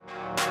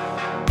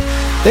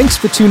Thanks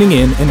for tuning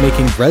in and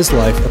making Res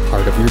Life a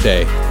part of your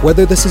day.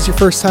 Whether this is your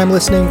first time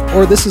listening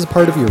or this is a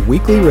part of your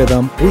weekly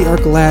rhythm, we are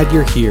glad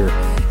you're here.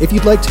 If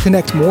you'd like to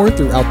connect more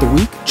throughout the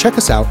week, check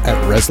us out at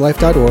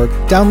reslife.org,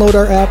 download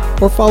our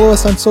app, or follow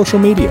us on social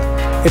media.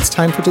 It's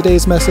time for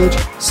today's message,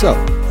 so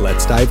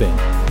let's dive in.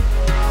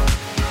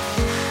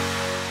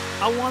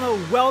 I want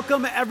to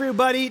welcome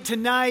everybody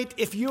tonight.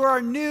 If you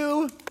are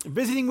new,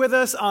 visiting with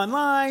us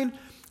online,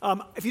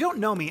 if you don't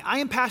know me, I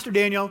am Pastor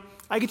Daniel.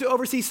 I get to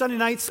oversee Sunday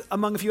nights,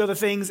 among a few other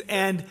things,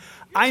 and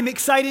I'm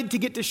excited to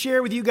get to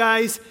share with you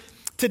guys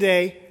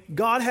today.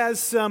 God has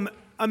some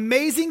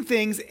amazing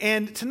things,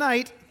 and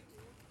tonight,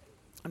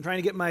 I'm trying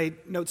to get my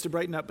notes to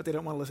brighten up, but they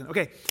don't want to listen.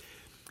 Okay,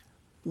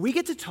 we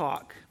get to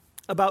talk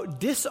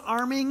about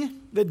disarming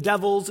the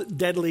devil's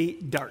deadly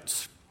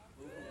darts.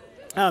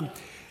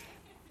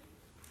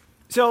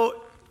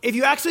 So if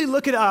you actually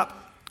look it up,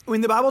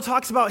 when the Bible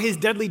talks about his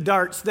deadly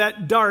darts,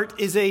 that dart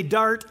is a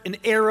dart, an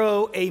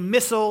arrow, a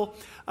missile.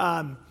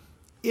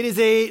 It is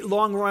a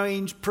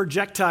long-range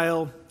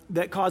projectile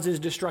that causes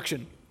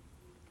destruction.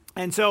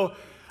 And so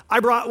I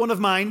brought one of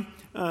mine.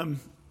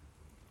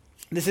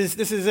 This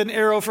is an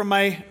arrow from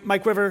my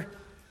quiver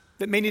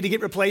that may need to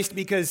get replaced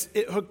because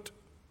it hooked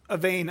a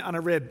vein on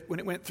a rib when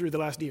it went through the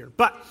last year.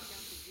 But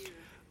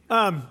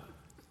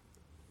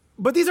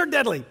these are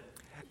deadly.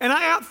 And I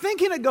got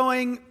thinking of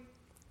going,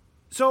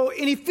 so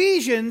in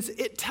Ephesians,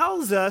 it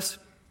tells us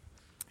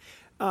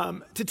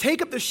to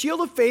take up the shield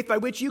of faith by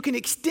which you can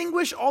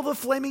extinguish all the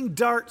flaming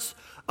darts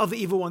of the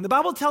evil one. The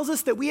Bible tells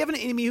us that we have an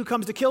enemy who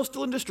comes to kill,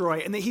 steal, and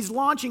destroy, and that he's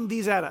launching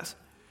these at us.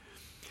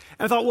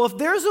 And I thought, well, if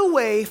there's a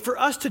way for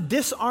us to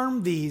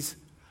disarm these,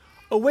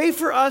 a way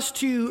for us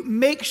to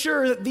make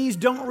sure that these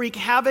don't wreak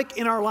havoc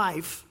in our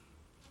life,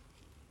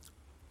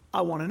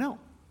 I want to know.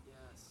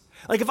 Yes.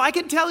 Like if I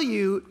could tell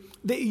you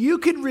that you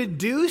could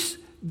reduce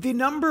the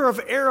number of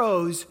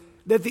arrows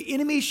that the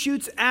enemy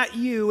shoots at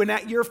you and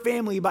at your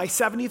family by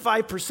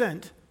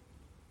 75%,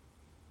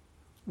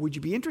 would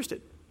you be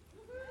interested?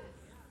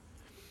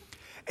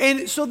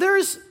 And so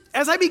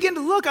as I begin to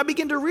look, I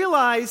begin to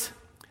realize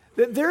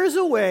that there is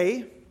a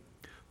way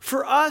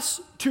for us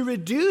to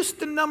reduce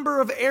the number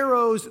of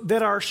arrows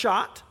that are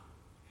shot,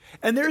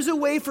 and there's a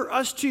way for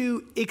us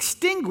to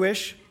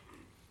extinguish,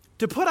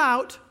 to put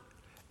out,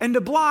 and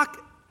to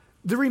block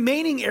the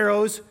remaining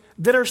arrows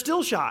that are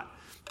still shot.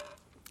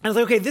 And I was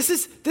like, okay,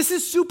 this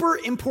is super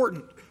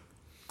important.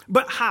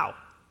 But how?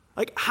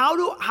 Like, how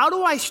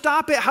do I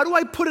stop it? How do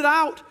I put it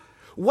out?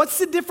 What's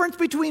the difference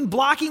between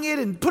blocking it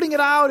and putting it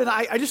out? And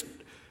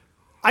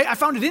I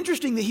found it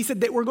interesting that he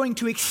said that we're going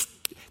to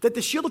that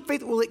the shield of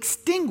faith will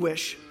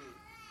extinguish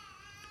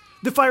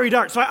the fiery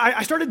dart. So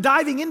I started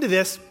diving into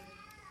this,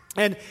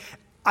 and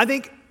I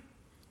think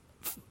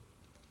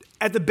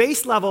at the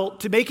base level,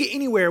 to make it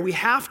anywhere, we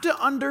have to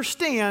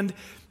understand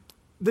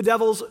the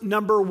devil's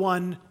number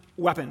one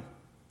weapon.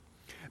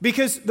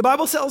 Because the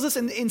Bible tells us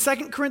in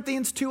 2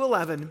 Corinthians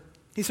 2:11,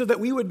 he said that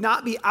we would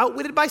not be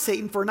outwitted by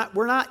Satan, for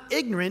we're not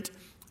ignorant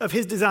of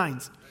his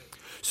designs.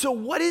 So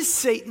what is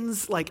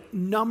Satan's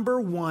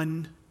number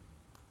one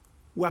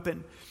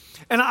weapon?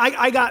 And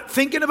I got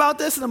thinking about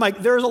this, and I'm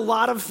like, there's a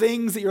lot of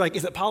things that you're like,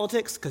 is it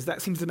politics? Because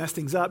that seems to mess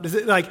things up. Does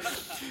it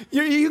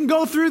you can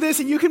go through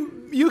this, and you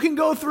can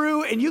go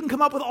through, and you can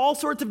come up with all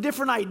sorts of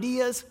different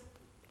ideas.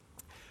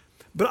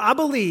 But I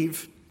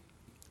believe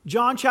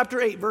John chapter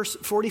 8, verse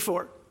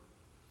 44.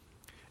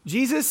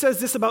 Jesus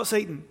says this about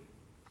Satan.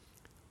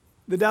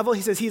 The devil,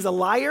 he says, he's a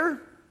liar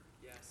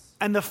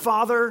and the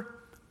father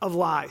of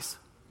lies.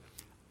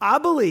 I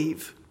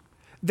believe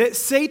that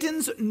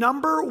Satan's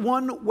number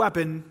one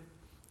weapon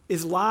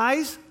is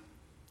lies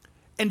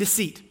and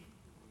deceit.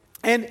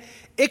 And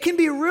it can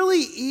be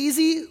really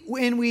easy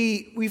when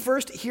we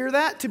first hear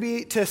that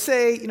to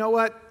say, you know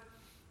what,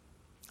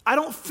 I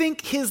don't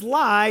think his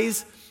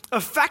lies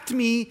affect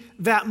me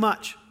that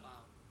much.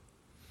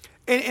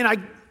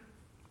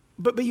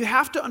 But you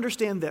have to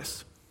understand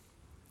this.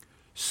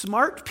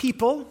 Smart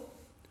people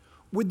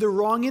with the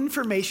wrong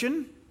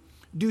information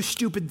do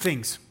stupid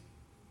things.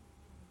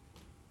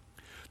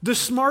 The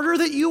smarter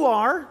that you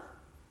are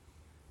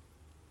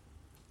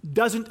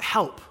doesn't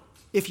help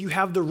if you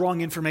have the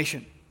wrong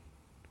information.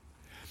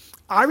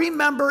 I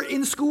remember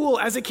in school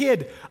as a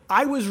kid,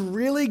 I was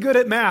really good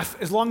at math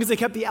as long as they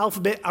kept the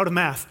alphabet out of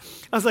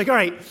math. I was like, all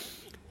right,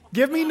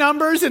 give me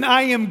numbers and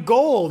I am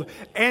gold.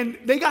 And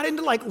they got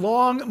into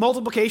long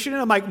multiplication,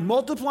 and I'm like,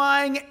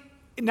 multiplying,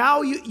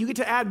 now you get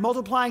to add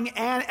multiplying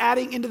and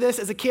adding into this.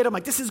 As a kid, I'm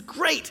like, this is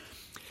great.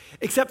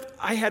 Except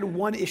I had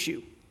one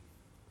issue.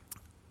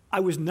 I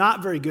was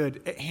not very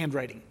good at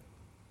handwriting.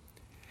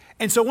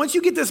 And so once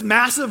you get this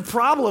massive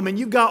problem and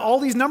you've got all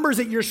these numbers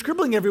that you're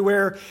scribbling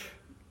everywhere,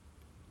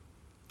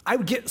 I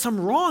would get some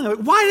wrong. I'm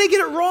like, why did I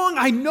get it wrong?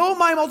 I know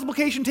my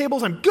multiplication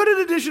tables. I'm good at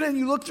addition. And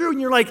you look through and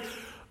you're like,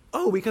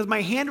 oh, because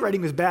my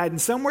handwriting was bad,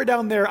 and somewhere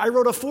down there I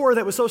wrote a 4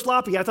 that was so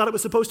sloppy I thought it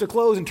was supposed to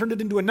close and turned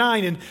it into a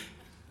 9, and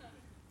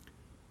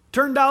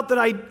turned out that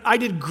I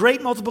did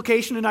great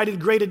multiplication and I did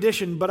great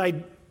addition, but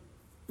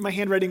my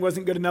handwriting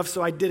wasn't good enough,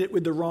 so I did it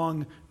with the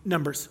wrong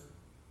numbers.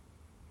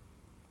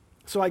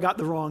 So I got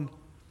the wrong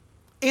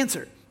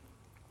answer.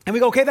 And we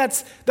go, okay,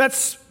 that's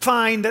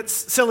fine, that's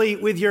silly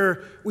with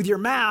your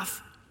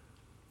math.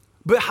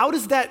 But how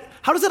does that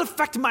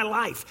affect my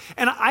life?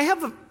 And I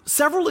have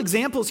several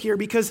examples here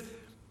because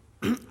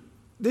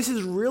this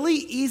is really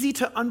easy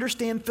to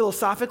understand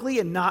philosophically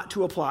and not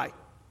to apply.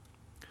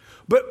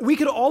 But we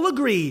could all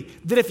agree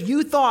that if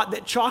you thought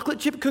that chocolate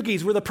chip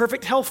cookies were the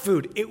perfect health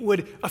food, it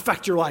would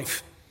affect your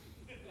life.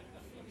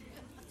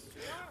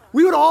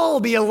 We would all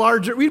be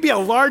we'd be a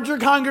larger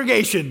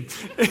congregation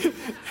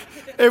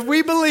if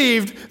we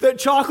believed that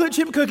chocolate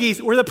chip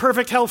cookies were the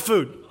perfect health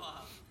food.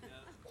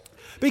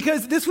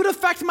 Because this would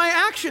affect my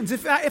actions.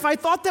 If I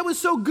thought that was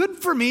so good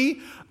for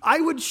me,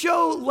 I would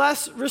show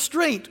less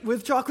restraint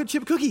with chocolate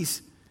chip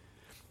cookies.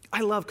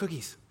 I love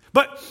cookies.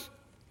 But,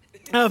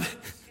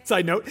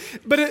 side note,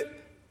 but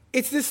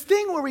it's this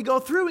thing where we go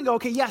through and go,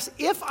 okay, yes,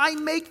 if I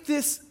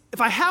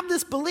have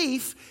this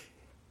belief,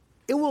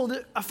 it will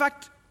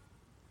affect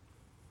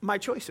my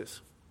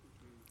choices.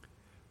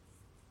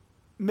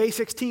 May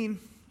 16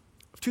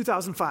 of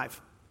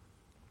 2005,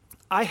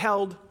 I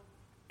held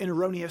an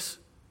erroneous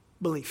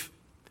belief.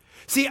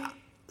 See,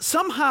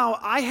 somehow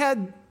I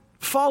had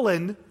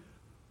fallen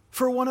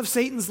for one of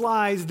Satan's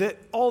lies that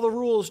all the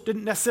rules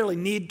didn't necessarily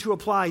need to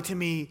apply to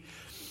me,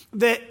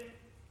 that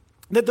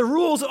the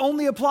rules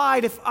only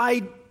applied if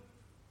I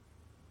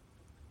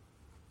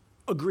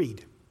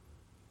agreed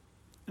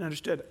and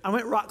understood. I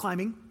went rock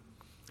climbing,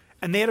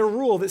 and they had a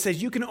rule that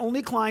says you can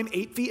only climb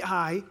 8 feet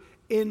high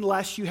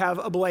unless you have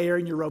a belayer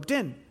and you're roped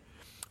in.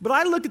 But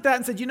I looked at that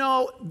and said,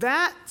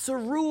 that's a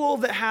rule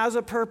that has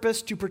a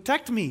purpose to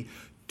protect me.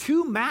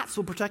 2 mats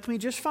will protect me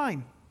just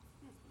fine.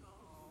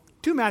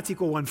 2 mats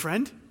equal 1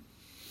 friend.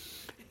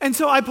 And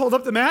so I pulled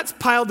up the mats,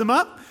 piled them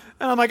up,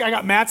 and I'm like, I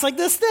got mats like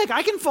this thick.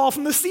 I can fall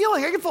from the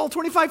ceiling. I can fall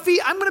 25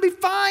 feet. I'm going to be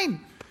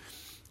fine.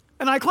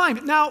 And I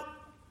climbed. Now,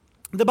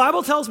 the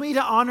Bible tells me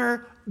to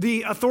honor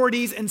the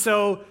authorities, and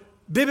so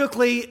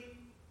biblically,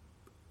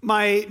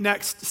 my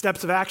next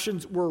steps of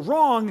actions were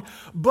wrong,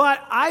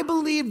 but I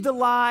believed the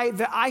lie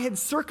that I had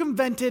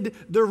circumvented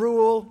the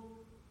rule,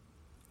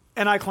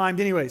 and I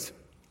climbed anyways.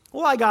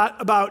 Well, I got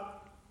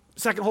about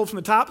second hold from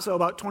the top, so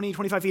about 20,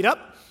 25 feet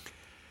up,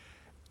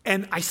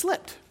 and I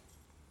slipped.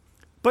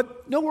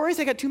 But no worries,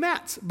 I got 2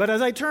 mats. But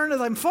as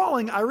I'm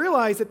falling, I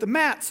realize that the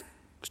mats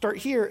start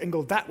here and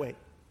go that way.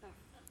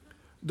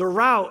 The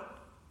route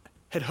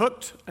had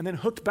hooked and then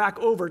hooked back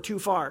over too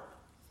far.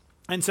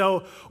 And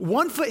so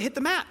 1 foot hit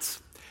the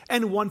mats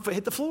and 1 foot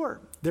hit the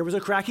floor. There was a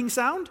cracking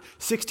sound,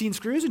 16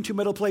 screws and 2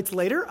 metal plates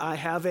later, I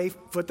have a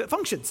foot that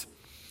functions.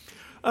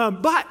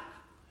 But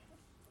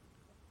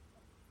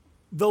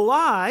the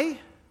lie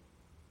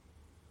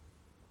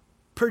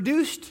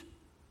produced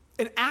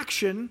an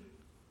action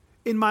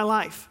in my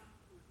life.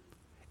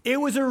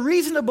 It was a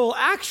reasonable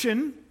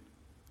action,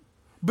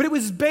 but it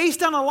was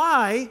based on a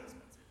lie,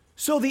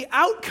 so the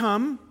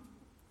outcome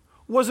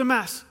was a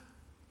mess.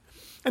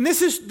 And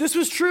this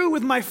was true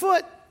with my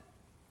foot,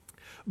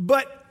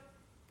 but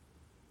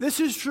this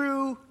is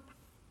true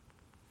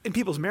in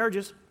people's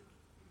marriages.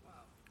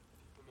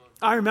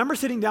 I remember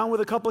sitting down with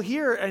a couple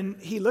here, and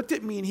he looked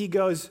at me and he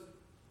goes,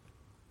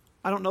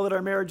 I don't know that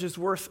our marriage is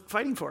worth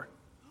fighting for.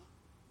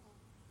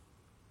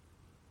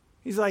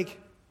 He's like,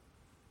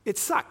 it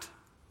sucked.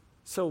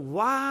 So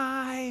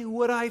why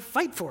would I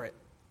fight for it?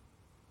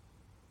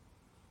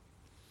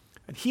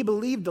 And he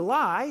believed the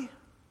lie,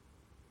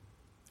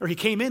 or he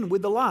came in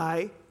with the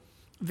lie,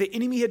 the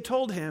enemy had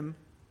told him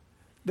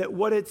that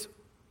what it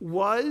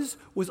was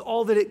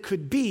all that it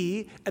could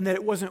be, and that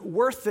it wasn't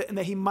worth it, and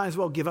that he might as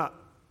well give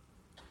up.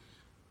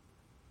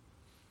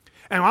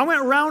 And I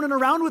went around and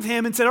around with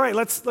him and said, all right,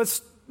 let's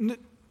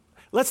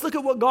look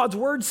at what God's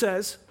word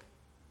says.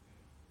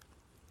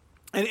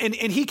 And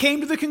he came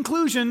to the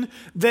conclusion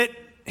that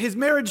his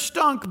marriage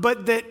stunk,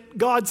 but that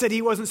God said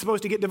he wasn't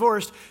supposed to get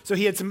divorced, so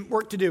he had some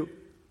work to do.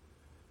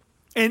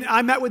 And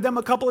I met with them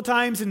a couple of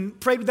times and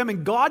prayed with them,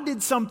 and God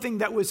did something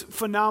that was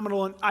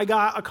phenomenal. And I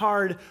got a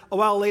card a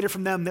while later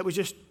from them that was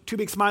just 2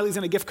 big smileys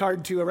and a gift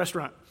card to a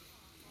restaurant.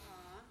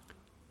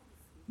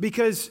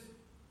 Because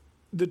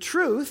the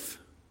truth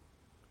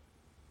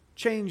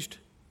changed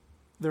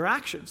their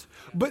actions.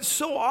 But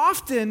so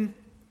often,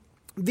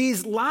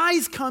 these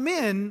lies come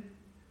in,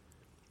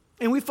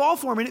 and we fall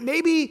for them. And it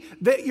may be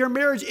that your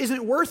marriage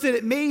isn't worth it.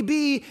 It may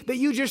be that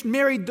you just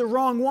married the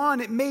wrong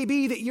one. It may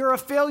be that you're a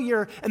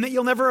failure and that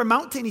you'll never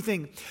amount to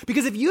anything.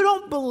 Because if you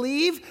don't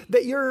believe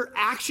that your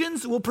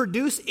actions will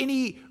produce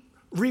any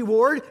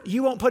reward,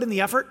 you won't put in the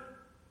effort.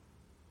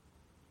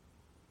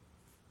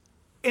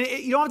 And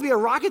you don't have to be a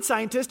rocket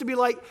scientist to be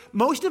like,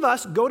 most of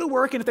us go to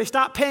work, and if they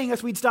stopped paying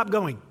us, we'd stop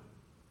going.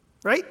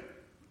 Right?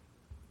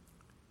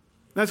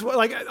 That's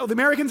what, the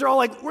Americans are all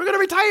like, we're going to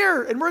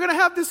retire and we're going to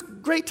have this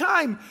great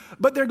time.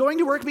 But they're going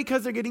to work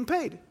because they're getting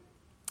paid.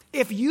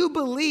 If you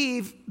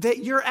believe that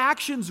your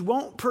actions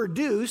won't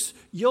produce,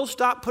 you'll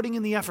stop putting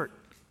in the effort.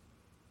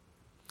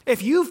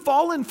 If you've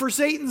fallen for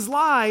Satan's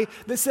lie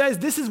that says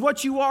this is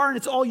what you are and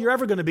it's all you're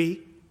ever going to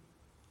be,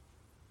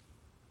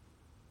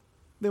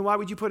 then why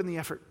would you put in the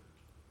effort?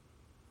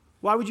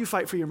 Why would you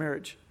fight for your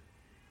marriage?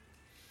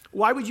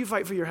 Why would you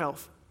fight for your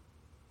health?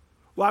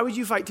 Why would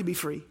you fight to be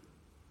free?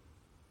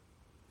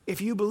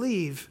 If you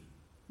believe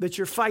that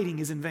your fighting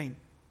is in vain.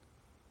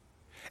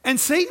 And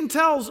Satan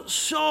tells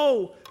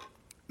so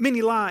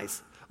many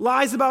lies.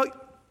 Lies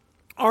about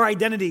our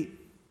identity.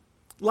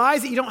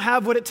 Lies that you don't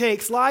have what it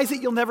takes. Lies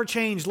that you'll never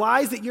change.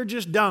 Lies that you're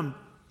just dumb.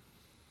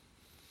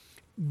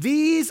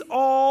 These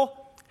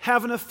all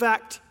have an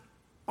effect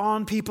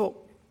on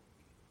people.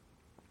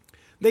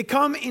 They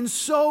come in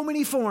so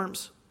many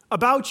forms.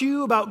 About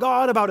you, about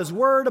God, about His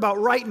Word, about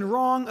right and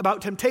wrong,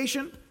 about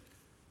temptation.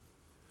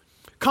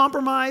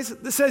 Compromise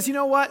that says, you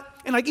know what?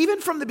 And like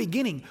even from the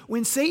beginning,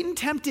 when Satan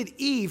tempted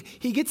Eve,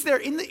 he gets there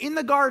in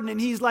the garden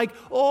and he's like,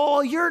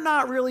 oh, you're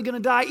not really going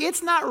to die.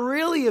 It's not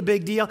really a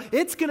big deal.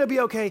 It's going to be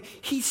okay.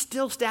 He's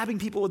still stabbing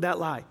people with that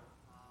lie.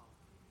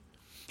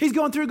 He's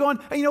going through going,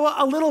 hey, you know what?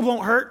 A little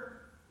won't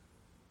hurt.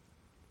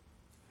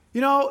 You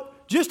know,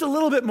 just a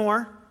little bit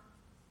more.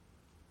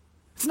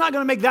 It's not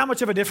going to make that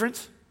much of a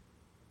difference.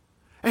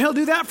 And he'll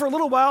do that for a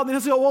little while, and then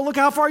he'll say, oh, well, look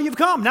how far you've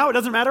come. Now it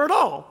doesn't matter at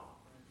all.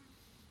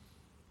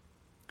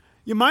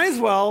 You might as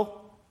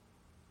well.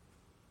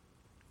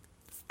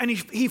 And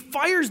he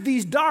fires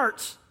these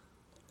darts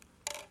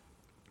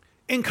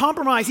in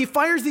compromise. He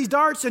fires these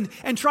darts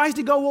and tries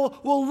to go,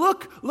 well,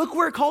 look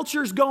where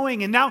culture's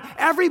going, and now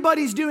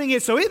everybody's doing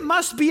it, so it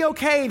must be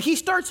okay. And he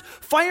starts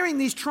firing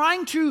these,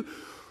 trying to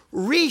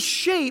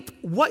reshape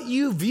what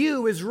you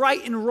view as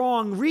right and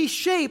wrong,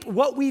 reshape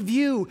what we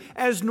view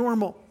as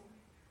normal.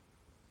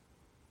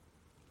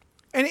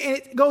 And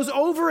it goes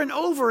over and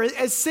over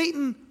as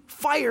Satan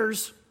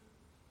fires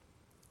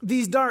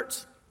these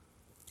darts.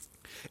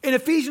 In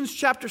Ephesians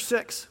chapter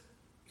 6,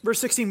 verse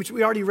 16, which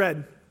we already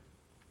read,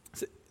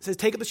 it says,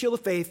 take up the shield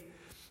of faith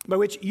by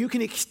which you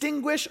can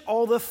extinguish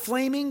all the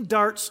flaming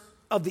darts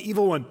of the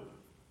evil one.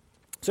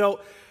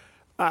 So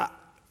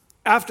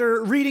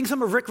after reading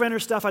some of Rick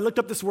Renner's stuff, I looked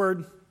up this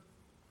word,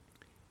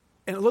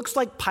 and it looks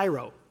like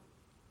pyro.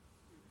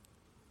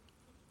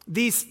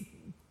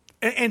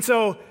 And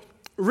so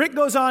Rick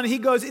goes on, he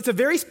goes, it's a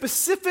very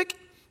specific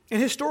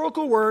and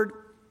historical word.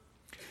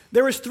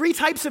 There was 3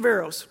 types of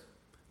arrows.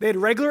 They had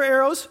regular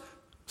arrows,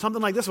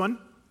 something like this one.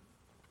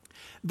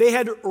 They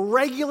had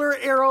regular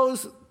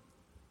arrows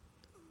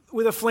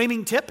with a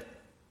flaming tip.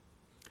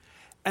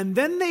 And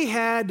then they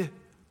had,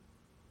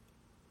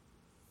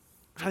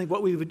 I think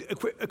what we would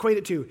equate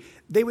it to.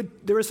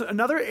 There was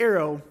another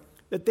arrow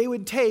that they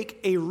would take,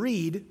 a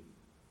reed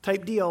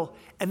type deal,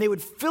 and they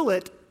would fill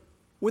it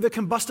with a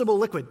combustible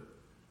liquid.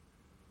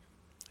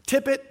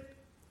 Tip it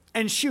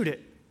and shoot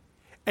it.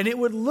 And it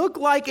would look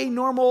like a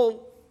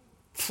normal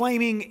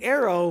flaming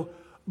arrow,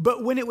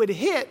 but when it would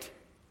hit,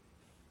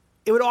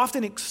 it would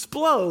often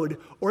explode,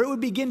 or it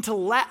would begin to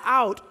let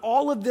out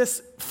all of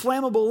this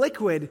flammable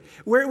liquid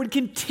where it would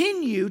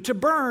continue to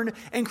burn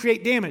and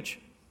create damage.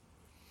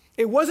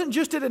 It wasn't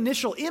just an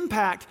initial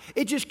impact,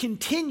 it just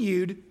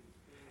continued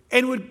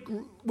and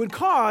would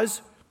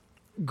cause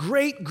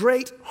great,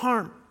 great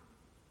harm.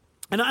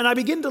 And I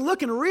begin to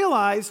look and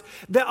realize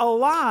that a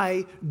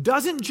lie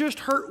doesn't just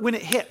hurt when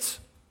it hits.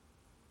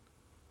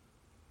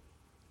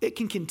 It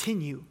can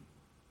continue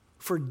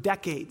for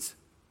decades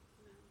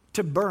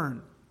to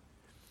burn.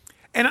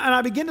 And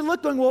I begin to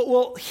look going,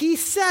 well, he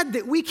said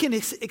that we can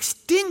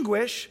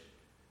extinguish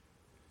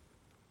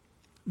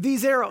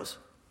these arrows.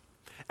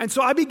 And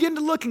so I begin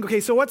to look and,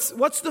 okay, so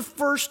what's the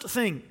first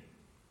thing?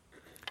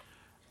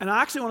 And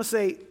I actually want to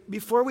say,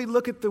 before we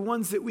look at the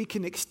ones that we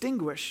can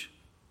extinguish,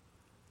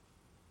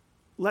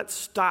 let's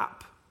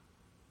stop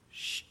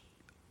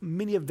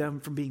many of them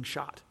from being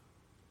shot.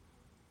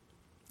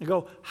 I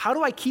go, how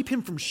do I keep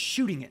him from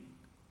shooting it?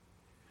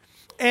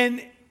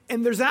 And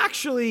there's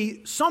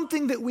actually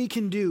something that we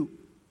can do.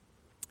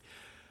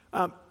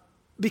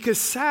 Because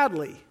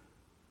sadly,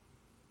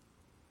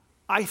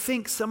 I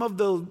think some of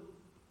the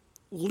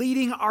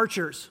leading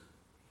archers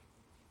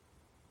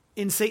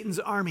in Satan's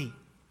army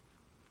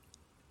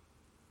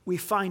we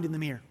find in the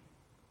mirror.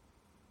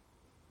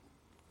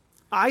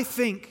 I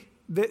think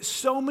that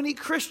so many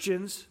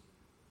Christians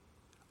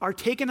are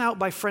taken out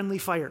by friendly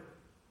fire.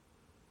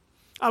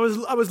 I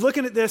was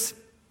looking at this.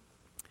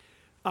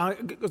 I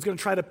was going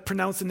to try to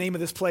pronounce the name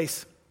of this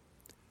place.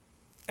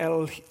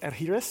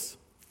 Algeciras?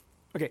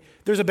 Okay,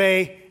 there's a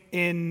bay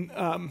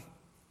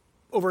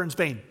over in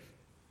Spain.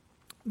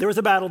 There was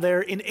a battle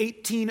there in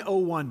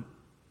 1801.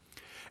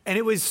 And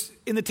it was,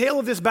 in the tail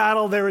of this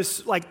battle, there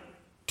was like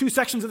 2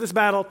 sections of this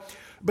battle,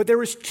 but there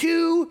was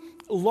 2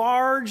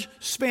 large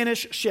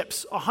Spanish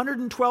ships,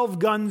 112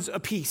 guns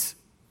apiece.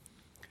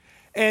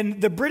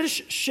 And the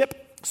British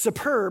ship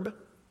Superb,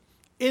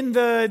 in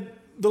the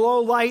low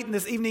light in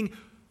this evening,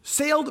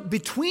 sailed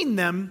between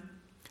them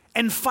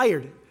and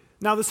fired.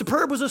 Now, the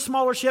Superb was a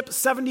smaller ship,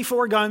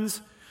 74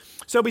 guns.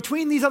 So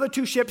between these other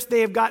 2 ships,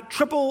 they have got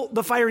triple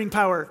the firing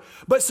power.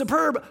 But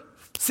Superb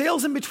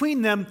sails in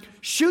between them,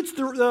 shoots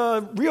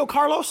the Rio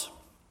Carlos,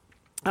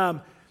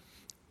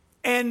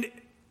 and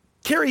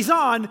carries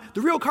on.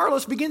 The Rio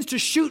Carlos begins to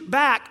shoot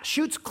back,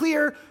 shoots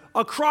clear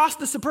across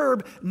the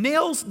superb,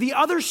 nails the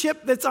other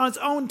ship that's on its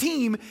own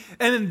team,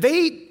 and then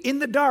they, in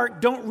the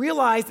dark, don't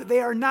realize that they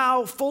are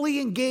now fully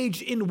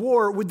engaged in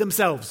war with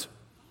themselves.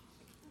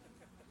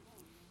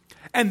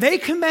 And they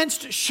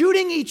commenced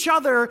shooting each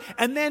other,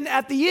 and then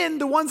at the end,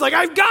 the one's like,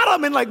 I've got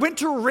them, and like went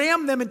to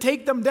ram them and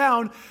take them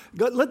down,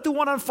 lit the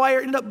one on fire,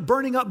 ended up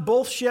burning up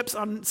both ships,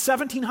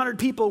 1,700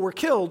 people were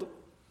killed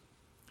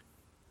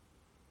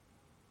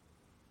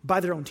by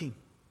their own team.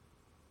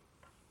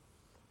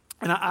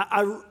 And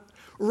I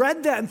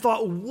read that and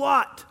thought,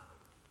 what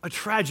a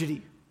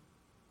tragedy.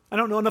 I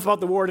don't know enough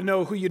about the war to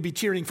know who you'd be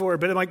cheering for,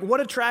 but I'm like,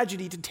 what a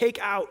tragedy to take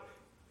out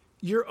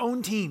your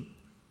own team.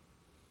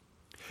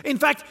 In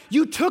fact,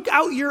 you took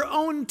out your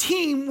own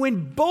team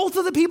when both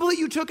of the people that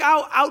you took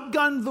out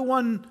outgunned the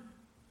one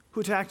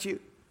who attacked you.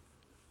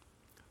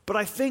 But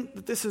I think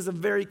that this is a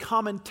very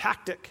common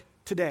tactic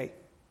today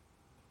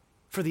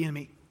for the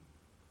enemy.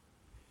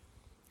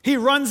 He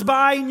runs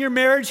by in your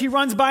marriage, he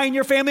runs by in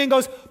your family and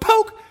goes,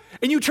 poke!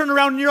 And you turn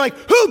around and you're like,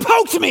 who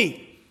poked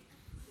me?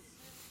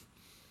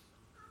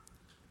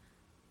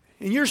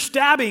 And you're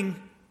stabbing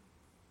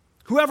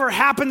whoever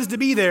happens to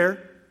be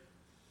there,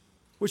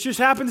 which just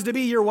happens to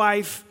be your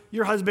wife,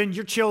 your husband,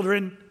 your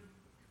children,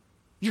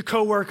 your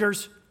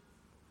coworkers,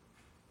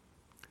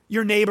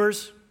 your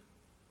neighbors.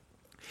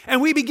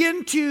 And we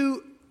begin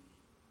to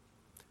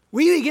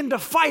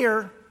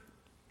fire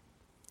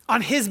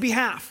on his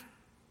behalf.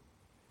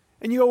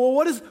 And you go, well,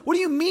 what do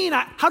you mean?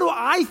 How do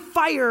I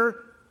fire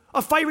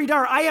a fiery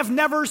dart? I have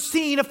never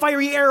seen a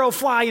fiery arrow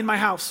fly in my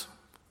house.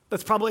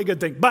 That's probably a good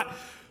thing. But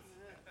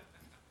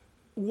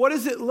what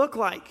does it look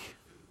like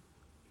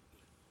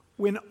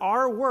when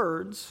our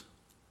words,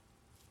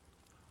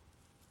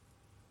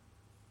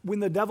 when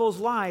the devil's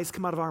lies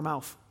come out of our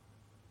mouth?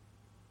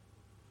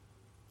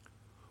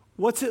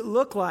 What's it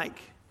look like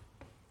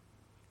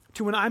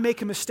to when I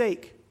make a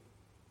mistake,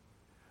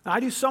 and I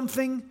do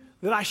something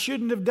that I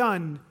shouldn't have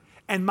done,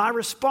 and my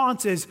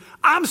response is,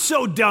 I'm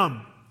so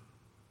dumb.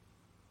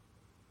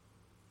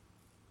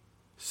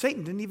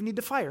 Satan didn't even need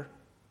to fire.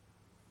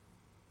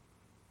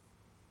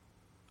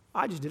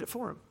 I just did it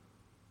for him.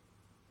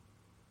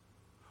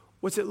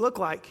 What's it look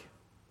like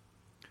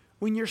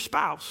when your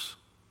spouse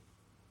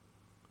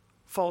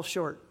falls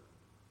short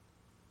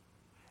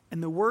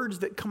and the words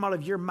that come out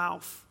of your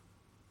mouth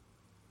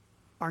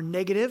are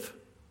negative,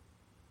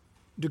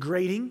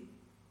 degrading,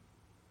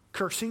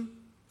 cursing?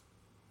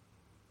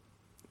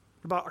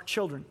 What about our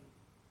children?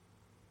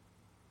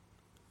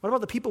 What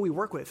about the people we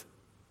work with?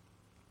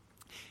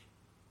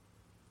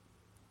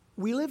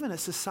 We live in a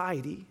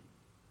society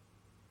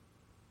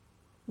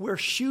where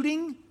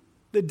shooting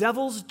the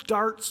devil's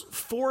darts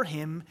for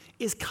him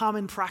is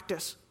common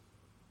practice.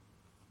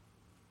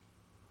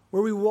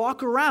 Where we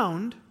walk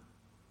around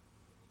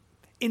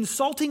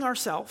insulting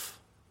ourselves.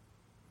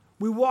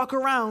 We walk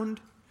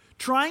around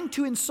trying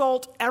to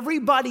insult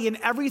everybody and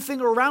everything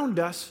around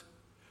us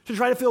to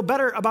try to feel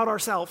better about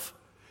ourselves,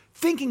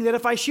 thinking that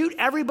if I shoot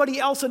everybody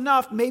else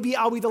enough, maybe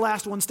I'll be the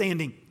last one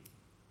standing.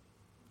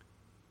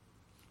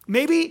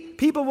 Maybe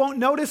people won't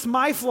notice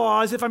my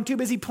flaws if I'm too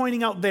busy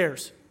pointing out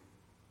theirs.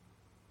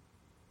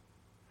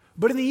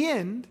 But in the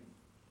end,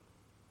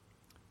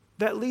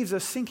 that leaves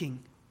us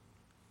sinking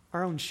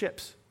our own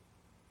ships.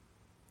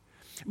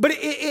 But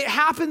it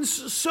happens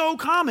so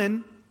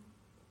common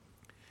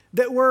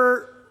that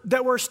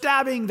we're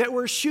stabbing, that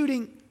we're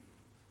shooting.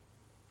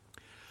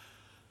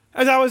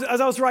 As I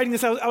was writing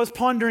this, I was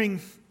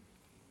pondering,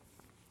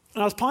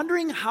 and I was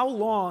pondering how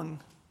long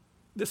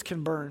this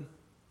can burn.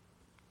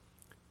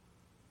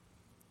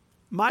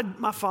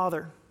 My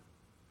father,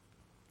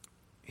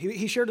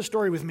 he shared a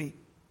story with me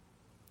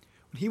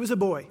when he was a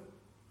boy.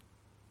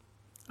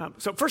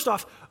 So first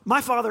off,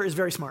 my father is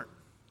very smart.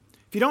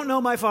 If you don't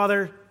know my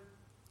father,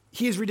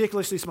 he is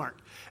ridiculously smart.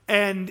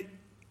 And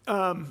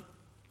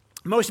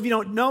most of you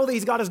don't know that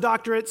he's got his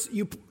doctorates.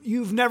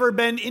 You've never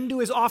been into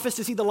his office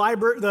to see the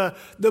library,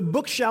 the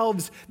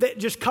bookshelves that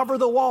just cover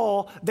the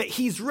wall that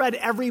he's read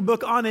every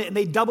book on it, and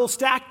they double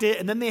stacked it,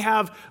 and then they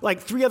have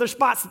like 3 other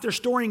spots that they're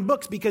storing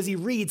books because he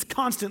reads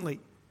constantly.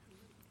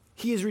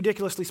 He is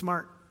ridiculously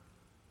smart.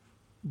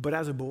 But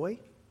as a boy,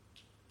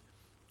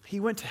 he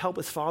went to help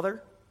his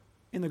father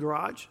in the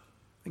garage.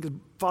 I think his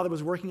father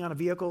was working on a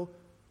vehicle,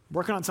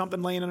 working on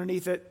something laying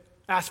underneath it,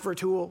 asked for a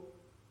tool,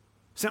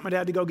 sent my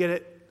dad to go get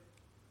it.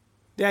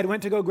 Dad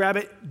went to go grab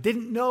it,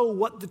 didn't know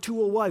what the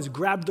tool was,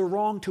 grabbed the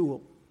wrong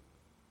tool.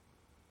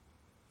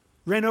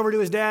 Ran over to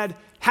his dad,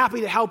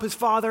 happy to help his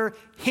father,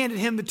 handed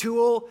him the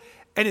tool,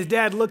 and his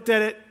dad looked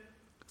at it.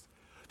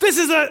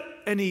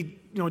 And he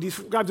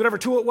described whatever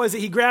tool it was that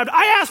he grabbed.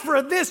 I asked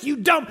for this, you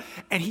dumb.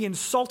 And he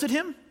insulted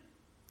him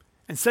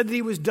and said that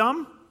he was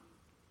dumb.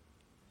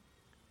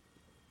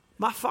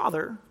 My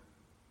father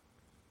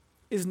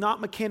is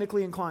not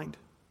mechanically inclined.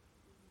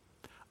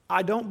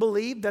 I don't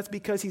believe that's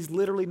because he's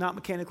literally not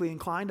mechanically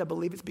inclined. I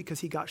believe it's because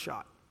he got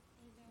shot.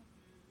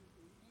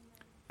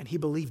 And he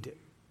believed it.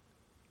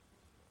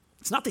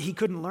 It's not that he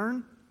couldn't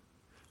learn.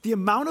 The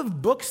amount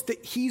of books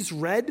that he's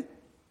read,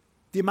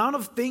 the amount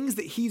of things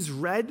that he's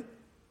read,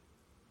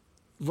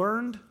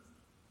 learned,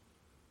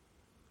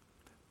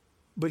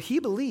 But he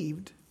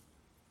believed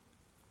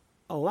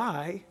a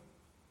lie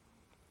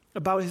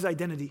about his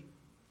identity.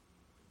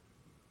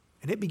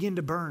 And it began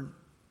to burn.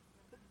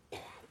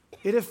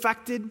 It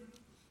affected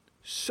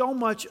so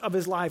much of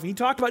his life. And he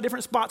talked about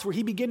different spots where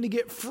he began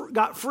to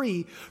got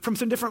free from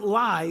some different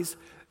lies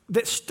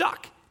that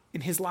stuck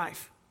in his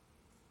life.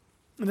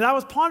 And as I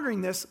was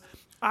pondering this,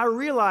 I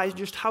realized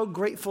just how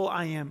grateful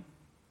I am.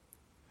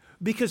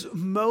 Because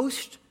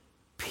most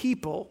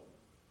people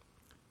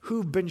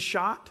who've been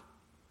shot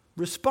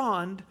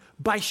respond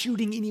by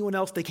shooting anyone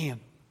else they can.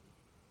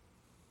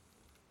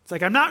 It's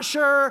like, I'm not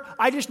sure,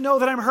 I just know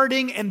that I'm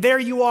hurting, and there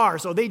you are.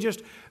 So they're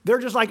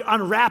just like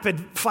on rapid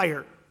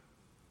fire.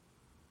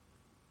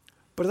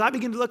 But as I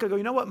begin to look, I go,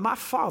 you know what? My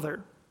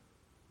father,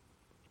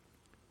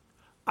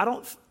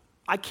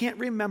 I can't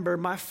remember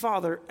my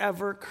father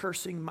ever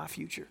cursing my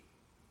future.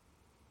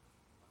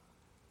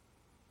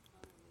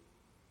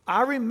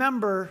 I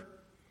remember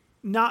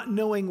not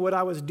knowing what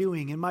I was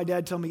doing, and my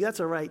dad told me, that's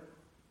all right.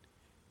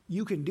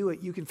 You can do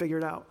it. You can figure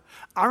it out.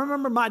 I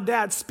remember my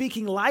dad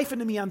speaking life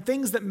into me on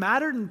things that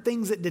mattered and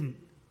things that didn't.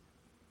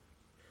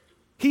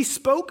 He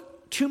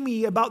spoke to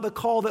me about the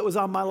call that was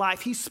on my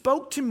life. He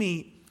spoke to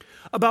me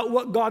about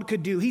what God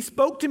could do. He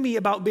spoke to me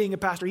about being a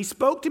pastor. He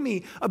spoke to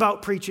me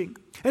about preaching.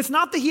 It's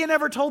not that he had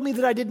ever told me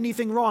that I did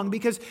anything wrong,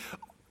 because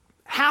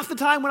half the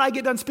time when I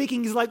get done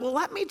speaking, he's like, well,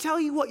 let me tell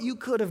you what you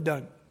could have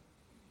done.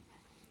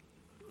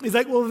 He's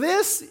like, well,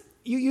 this,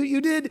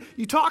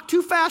 you talked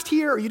too fast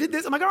here, or you did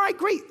this. I'm like, all right,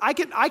 great. I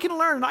can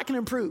learn and I can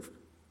improve.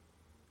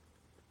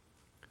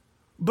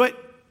 But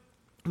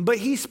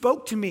he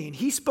spoke to me, and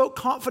he spoke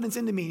confidence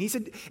into me. And he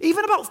said,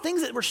 even about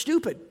things that were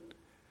stupid.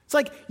 It's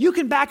like, you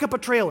can back up a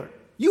trailer.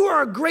 You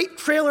are a great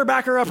trailer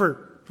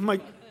backer-upper. I'm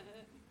like,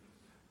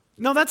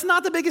 no, that's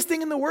not the biggest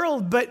thing in the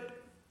world,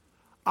 but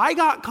I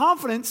got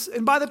confidence,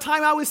 and by the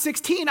time I was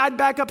 16, I'd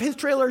back up his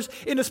trailers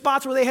into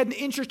spots where they had an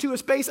inch or two of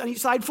space on each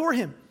side for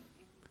him.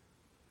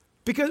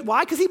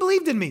 Why? Because he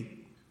believed in me.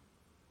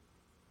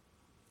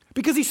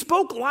 Because he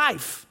spoke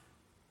life.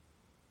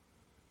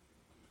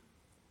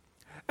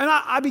 And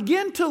I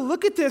began to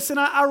look at this, and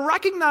I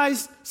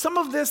recognized some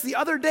of this the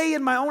other day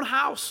in my own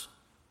house.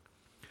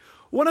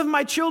 One of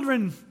my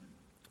children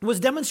was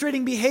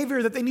demonstrating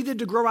behavior that they needed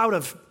to grow out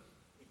of.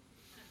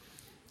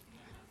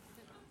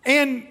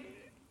 And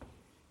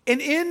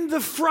in the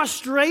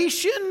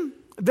frustration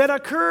that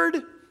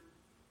occurred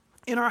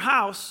in our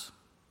house,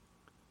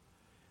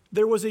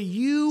 there was a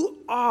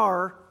 "you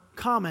are"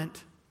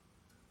 comment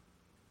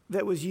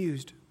that was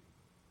used.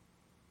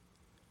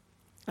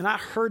 And I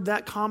heard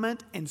that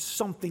comment, and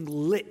something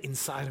lit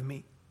inside of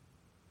me.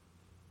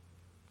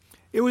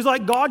 It was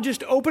like God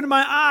just opened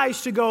my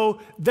eyes to go,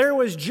 there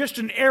was just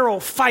an arrow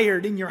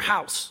fired in your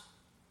house.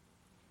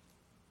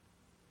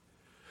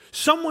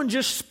 Someone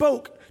just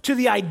spoke to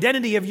the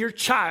identity of your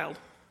child.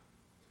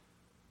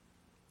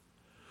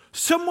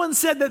 Someone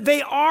said that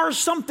they are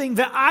something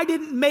that I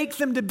didn't make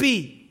them to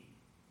be.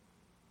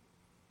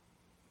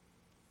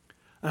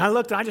 And I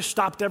looked, and I just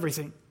stopped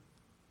everything.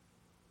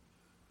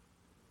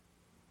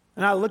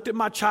 And I looked at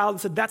my child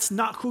and said, that's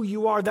not who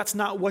you are. That's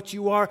not what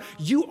you are.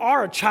 You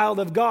are a child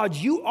of God.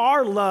 You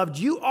are loved.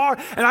 You are.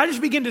 And I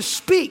just began to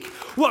speak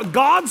what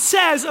God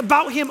says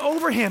about him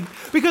over him,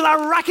 because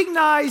I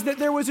recognized that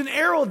there was an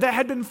arrow that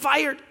had been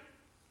fired,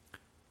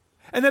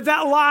 and that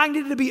lie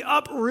needed to be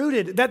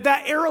uprooted,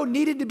 that arrow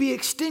needed to be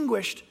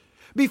extinguished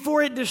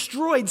before it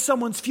destroyed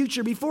someone's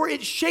future, before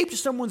it shaped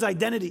someone's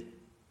identity.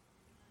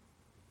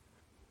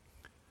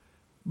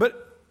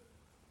 But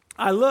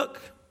I look,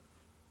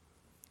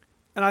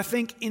 and I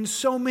think in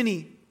so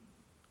many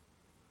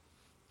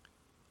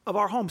of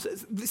our homes,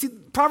 see,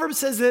 Proverbs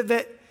says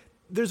that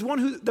there's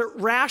one that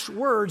rash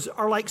words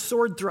are like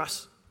sword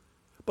thrusts,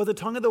 but the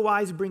tongue of the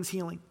wise brings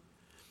healing.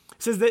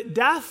 It says that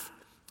death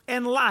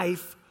and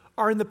life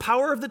are in the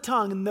power of the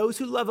tongue, and those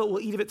who love it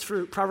will eat of its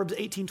fruit. Proverbs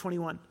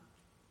 18:21.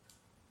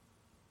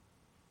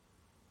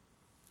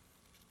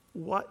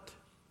 What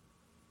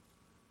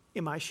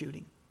am I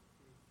shooting?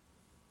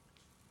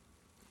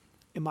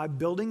 Am I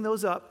building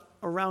those up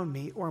around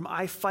me, or am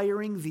I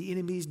firing the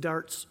enemy's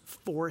darts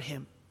for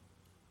him?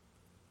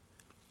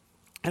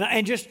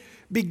 And just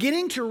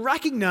beginning to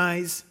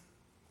recognize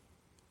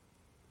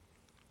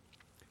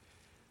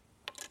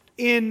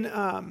in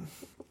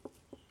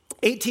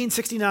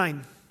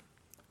 1869,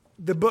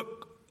 the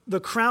book, The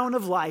Crown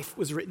of Life,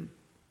 was written.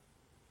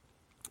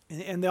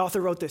 And the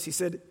author wrote this. He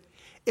said,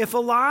 if a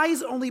lie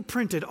is only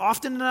printed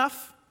often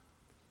enough,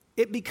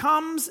 it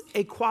becomes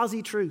a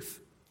quasi-truth.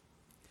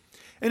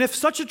 And if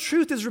such a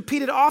truth is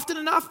repeated often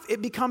enough,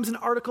 it becomes an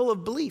article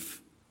of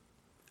belief,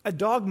 a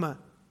dogma,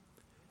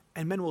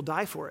 and men will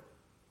die for it.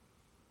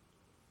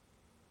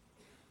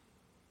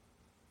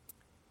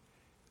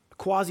 A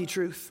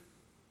quasi-truth.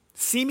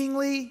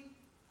 Seemingly,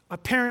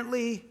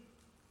 apparently,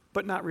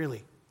 but not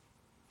really.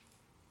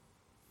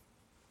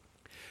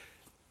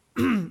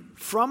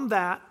 From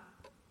that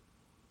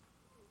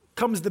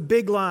comes the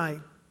big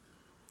lie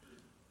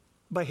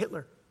by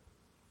Hitler,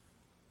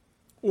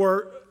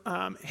 or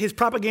his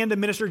propaganda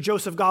minister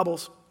Joseph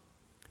Goebbels.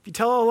 If you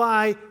tell a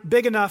lie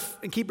big enough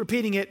and keep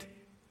repeating it,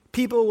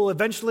 people will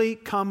eventually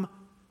come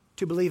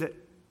to believe it.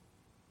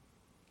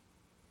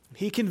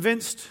 He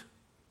convinced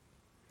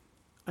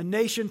a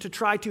nation to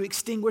try to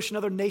extinguish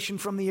another nation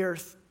from the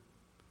earth.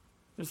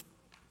 There's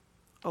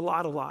a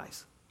lot of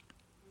lies.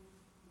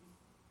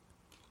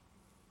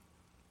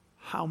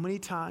 How many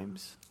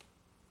times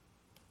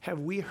have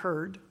we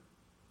heard,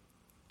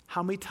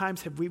 how many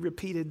times have we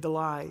repeated the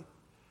lie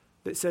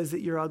that says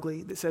that you're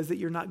ugly, that says that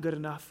you're not good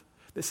enough,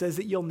 that says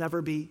that you'll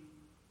never be?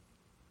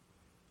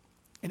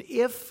 And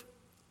if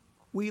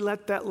we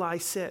let that lie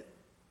sit,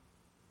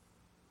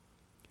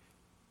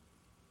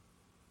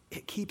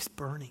 it keeps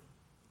burning.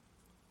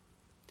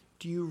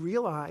 Do you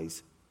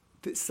realize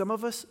that some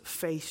of us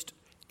faced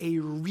a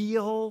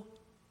real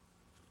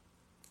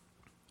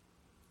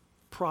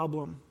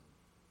problem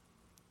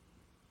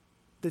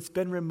that's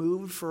been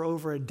removed for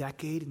over a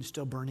decade and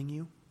still burning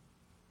you?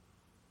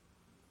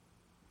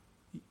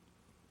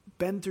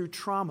 Been through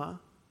trauma,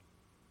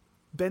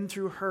 been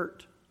through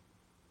hurt,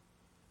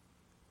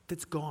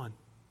 that's gone.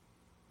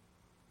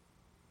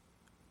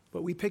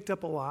 But we picked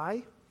up a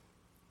lie,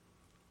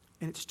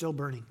 and it's still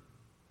burning.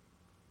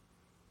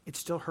 It's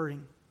still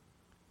hurting.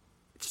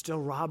 It's still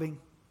robbing.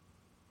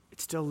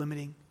 It's still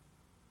limiting.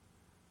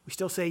 We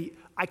still say,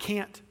 I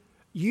can't.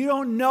 You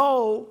don't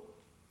know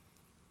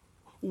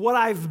what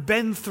I've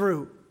been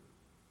through.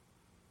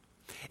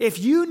 If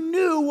you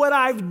knew what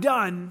I've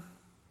done,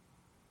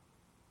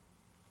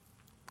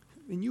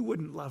 then you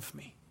wouldn't love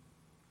me.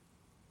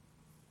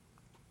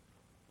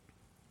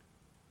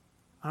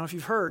 I don't know if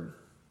you've heard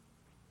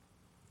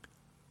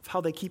of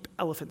how they keep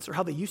elephants, or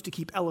how they used to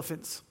keep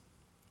elephants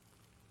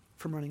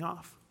from running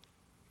off.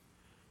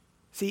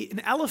 See, an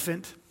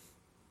elephant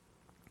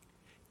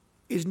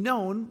is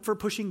known for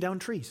pushing down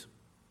trees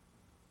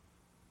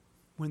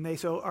when they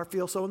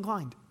feel so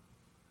inclined.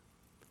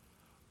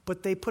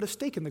 But they put a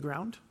stake in the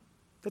ground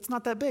that's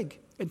not that big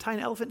and tie an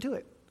elephant to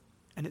it,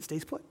 and it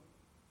stays put.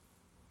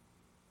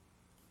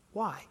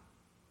 Why?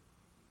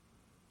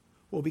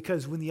 Well,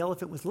 because when the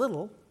elephant was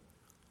little,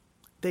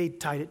 they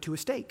tied it to a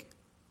stake.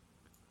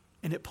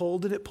 And it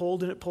pulled and it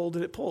pulled and it pulled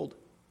and it pulled.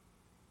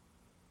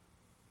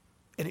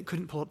 And it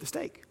couldn't pull up the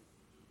stake.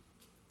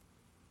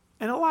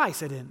 And a lie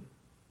set in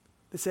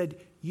that said,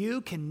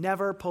 you can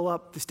never pull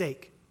up the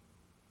stake.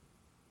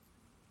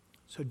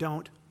 So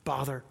don't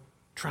bother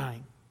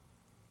trying.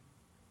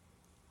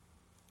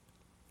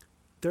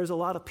 There's a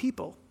lot of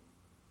people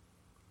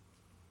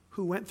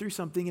who went through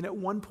something, and at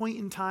one point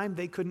in time,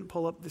 they couldn't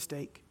pull up the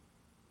stake.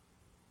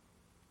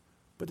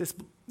 But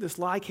this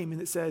lie came in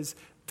that says,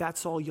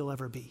 that's all you'll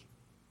ever be.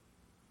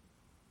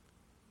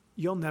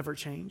 You'll never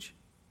change.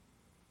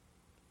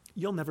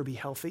 You'll never be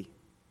healthy.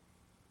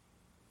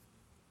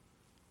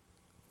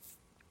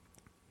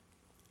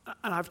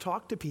 And I've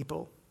talked to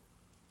people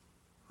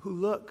who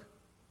look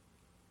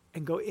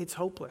and go, it's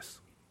hopeless.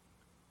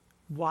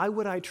 Why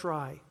would I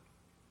try?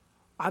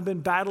 I've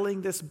been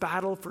battling this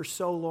battle for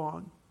so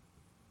long.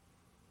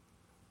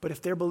 But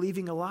if they're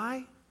believing a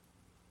lie,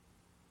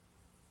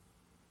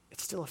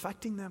 it's still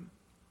affecting them.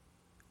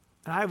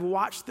 And I've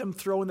watched them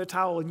throw in the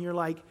towel, and you're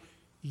like,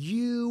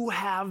 you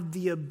have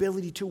the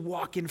ability to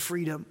walk in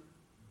freedom.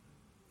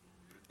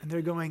 And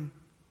they're going,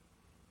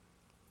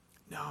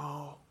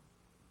 no,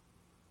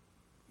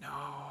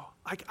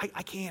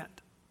 I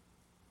can't.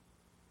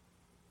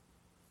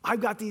 I've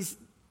got these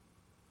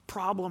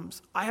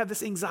problems. I have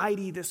this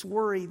anxiety, this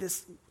worry,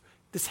 this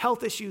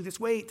health issue, this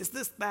weight, this,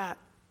 that.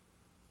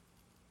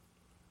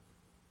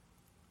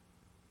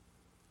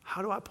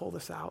 How do I pull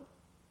this out?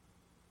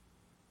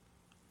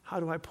 How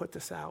do I put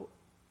this out?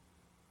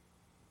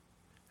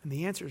 And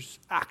the answer is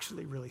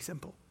actually really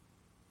simple.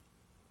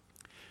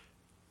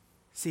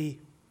 See,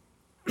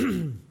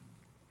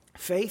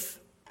 faith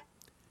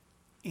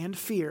and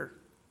fear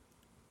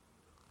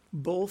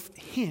both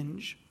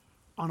hinge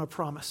on a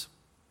promise.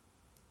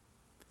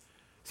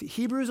 See,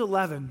 Hebrews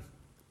 11,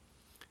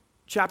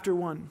 chapter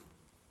 1,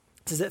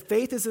 says that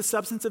faith is the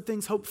substance of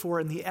things hoped for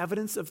and the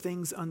evidence of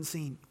things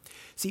unseen.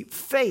 See,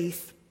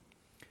 faith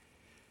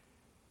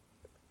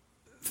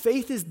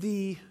is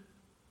the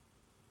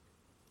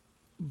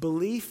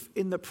belief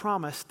in the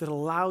promise that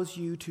allows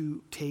you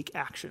to take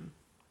action.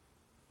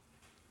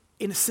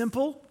 In a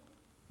simple,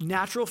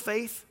 natural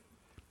faith,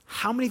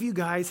 how many of you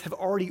guys have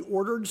already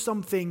ordered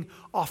something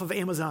off of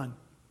Amazon?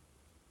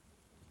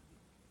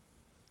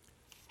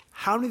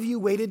 How many of you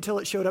waited till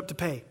it showed up to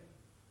pay?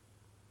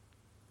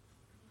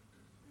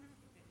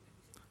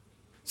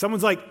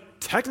 Someone's like,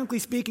 technically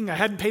speaking, I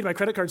hadn't paid my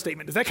credit card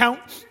statement. Does that count?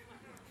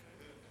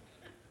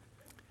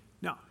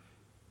 No.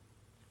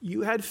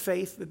 You had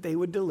faith that they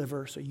would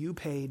deliver, so you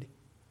paid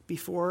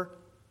before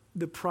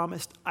the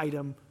promised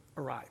item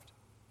arrived.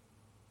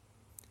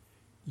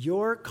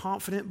 Your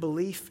confident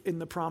belief in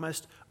the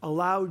promise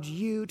allowed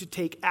you to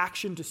take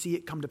action to see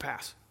it come to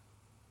pass.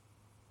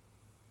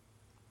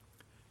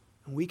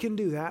 And we can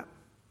do that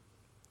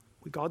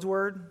with God's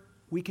word.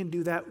 We can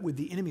do that with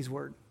the enemy's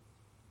word.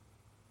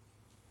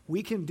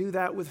 We can do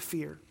that with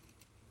fear.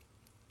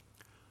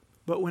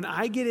 But when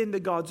I get into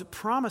God's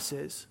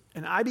promises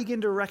and I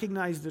begin to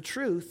recognize the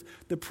truth,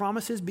 the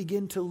promises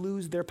begin to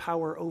lose their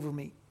power over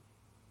me.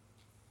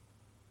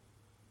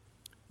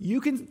 You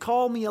can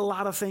call me a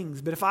lot of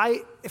things, but if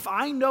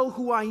I know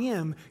who I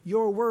am,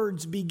 your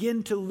words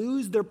begin to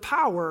lose their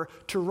power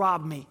to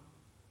rob me.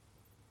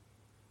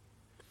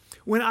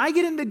 When I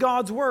get into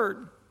God's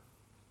word,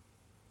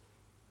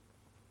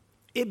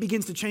 it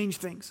begins to change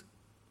things.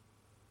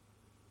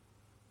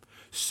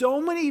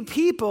 So many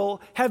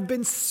people have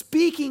been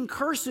speaking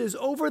curses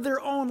over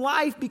their own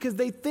life because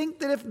they think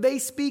that if they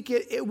speak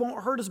it, it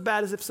won't hurt as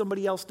bad as if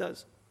somebody else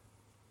does.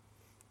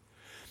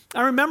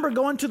 I remember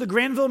going to the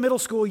Granville Middle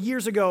School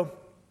years ago,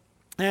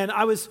 and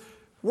I was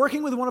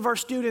working with one of our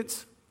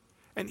students,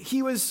 and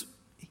he was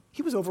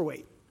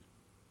overweight.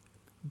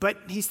 But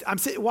I'm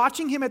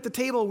watching him at the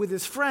table with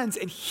his friends,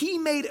 and he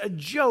made a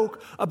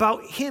joke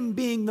about him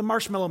being the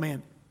Marshmallow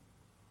Man.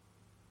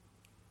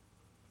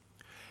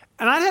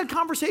 And I'd had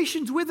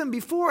conversations with him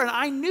before, and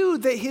I knew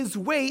that his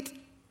weight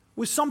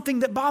was something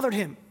that bothered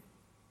him.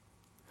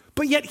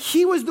 But yet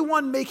he was the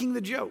one making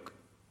the joke.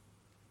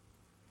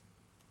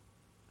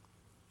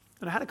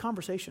 And I had a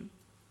conversation.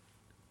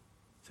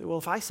 I said, well,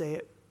 if I say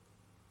it,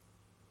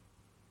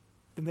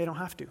 then they don't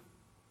have to.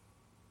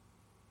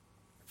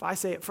 If I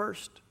say it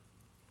first,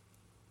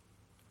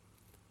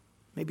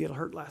 maybe it'll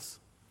hurt less.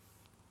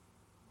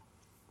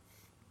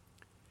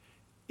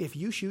 If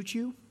you shoot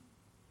you,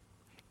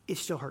 it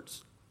still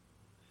hurts.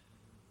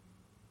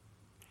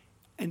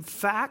 In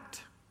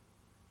fact,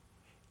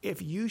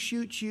 if you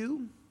shoot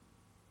you,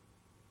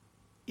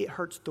 it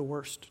hurts the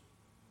worst.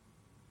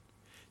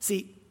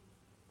 See,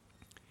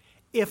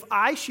 if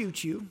I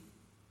shoot you,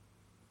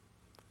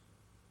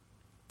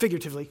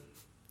 figuratively,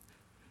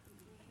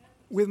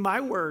 with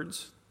my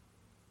words,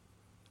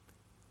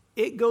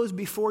 it goes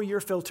before your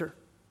filter.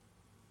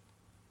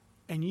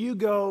 And you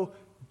go,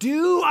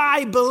 do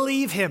I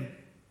believe him?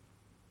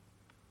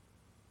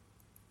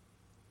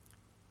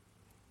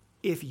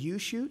 If you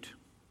shoot,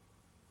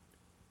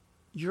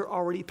 you're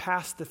already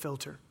past the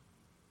filter.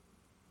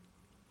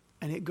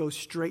 And it goes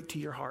straight to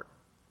your heart.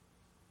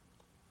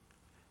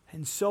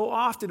 And so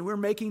often we're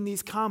making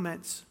these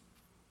comments,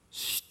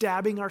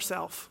 stabbing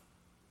ourselves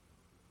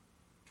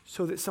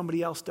so that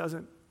somebody else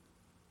doesn't.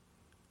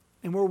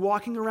 And we're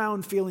walking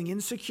around feeling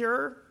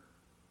insecure,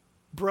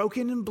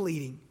 broken, and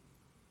bleeding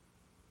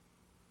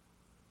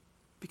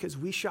because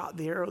we shot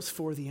the arrows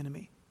for the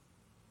enemy.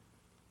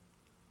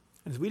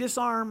 As we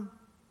disarm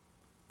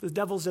the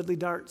devil's deadly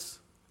darts,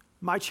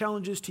 my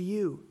challenge to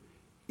you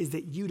is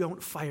that you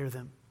don't fire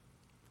them.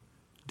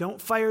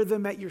 Don't fire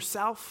them at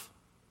yourself.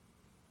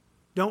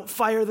 Don't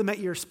fire them at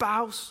your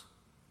spouse.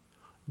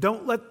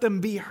 Don't let them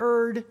be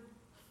heard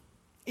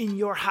in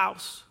your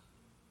house.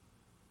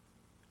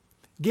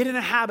 Get in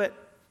a habit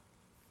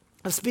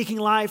of speaking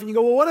life, and you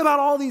go, well, what about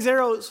all these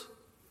arrows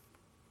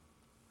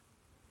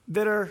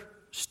that are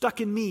stuck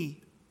in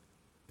me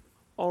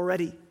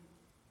already?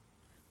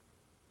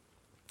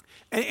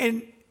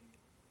 And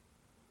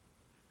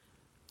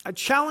I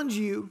challenge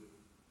you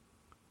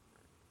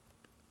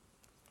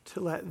to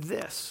let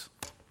this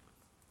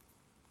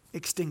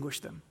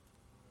extinguish them.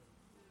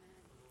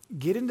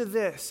 Get into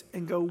this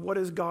and go, what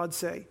does God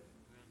say?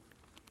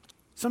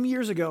 Some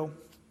years ago,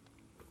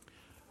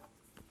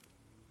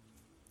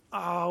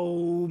 our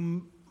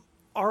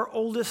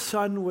oldest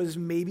son was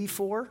maybe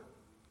 4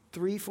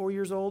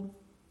 years old. It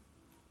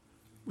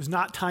was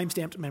not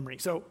time-stamped memory,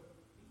 so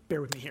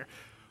bear with me here.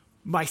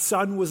 My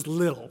son was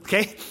little,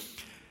 okay?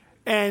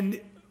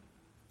 And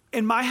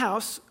in my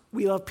house,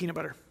 we love peanut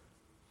butter.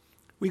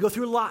 We go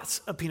through lots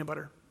of peanut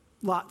butter,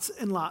 lots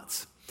and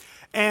lots.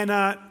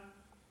 And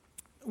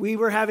we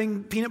were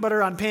having peanut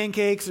butter on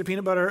pancakes or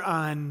peanut butter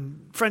on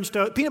French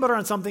toast, peanut butter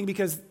on something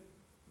because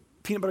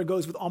peanut butter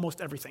goes with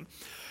almost everything.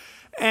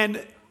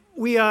 And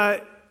we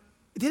did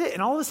it,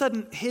 and all of a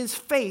sudden, his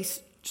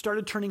face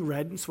started turning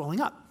red and swelling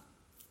up,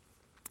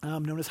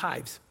 known as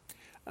hives,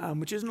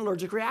 which is an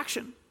allergic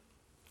reaction.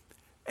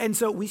 And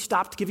so we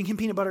stopped giving him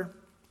peanut butter.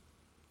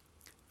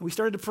 We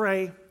started to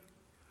pray.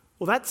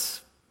 Well,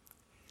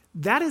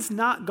 that is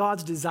not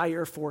God's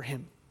desire for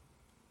him.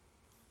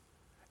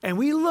 And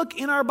we look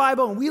in our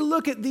Bible and we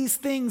look at these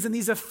things and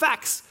these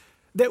effects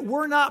that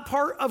were not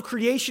part of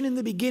creation in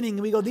the beginning.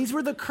 And we go, these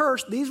were the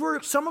curse. These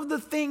were some of the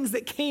things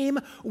that came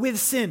with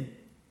sin.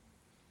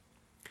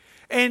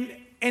 And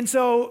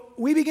so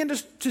we begin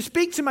to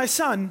speak to my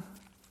son.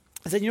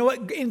 I said, you know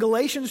what? In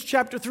Galatians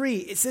chapter 3,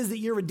 it says that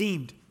you're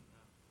redeemed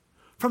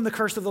from the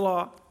curse of the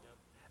law.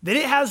 That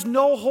it has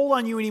no hold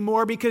on you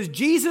anymore because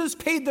Jesus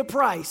paid the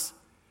price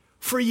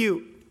for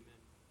you.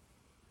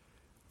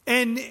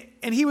 And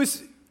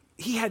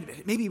he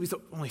had, maybe he was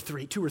only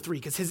 2 or 3,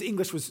 because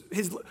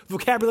his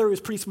vocabulary was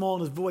pretty small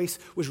and his voice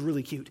was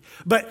really cute.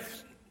 But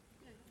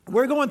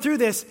we're going through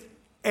this,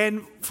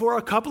 and for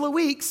a couple of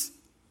weeks,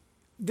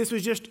 this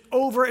was just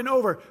over and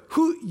over.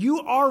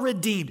 You are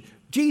redeemed.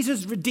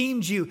 Jesus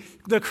redeemed you.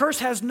 The curse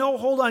has no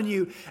hold on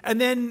you.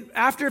 And then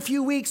after a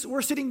few weeks,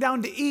 we're sitting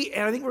down to eat,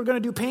 and I think we're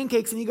going to do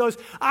pancakes, and he goes,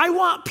 I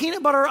want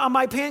peanut butter on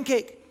my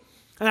pancake.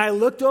 And I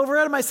looked over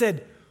at him, I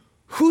said,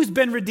 who's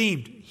been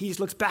redeemed? He just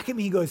looks back at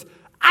me. He goes,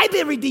 I've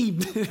been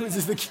redeemed. It was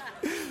just the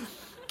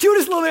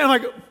cutest little man. I'm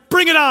like,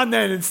 bring it on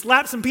then, and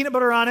slapped some peanut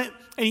butter on it.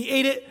 And he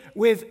ate it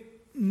with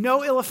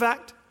no ill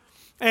effect.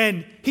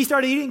 And he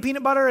started eating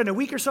peanut butter, and a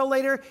week or so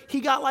later, he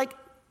got like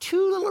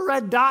 2 little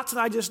red dots,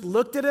 and I just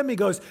looked at him. He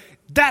goes,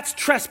 that's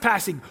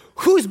trespassing.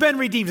 Who's been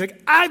redeemed? He's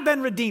like, I've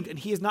been redeemed. And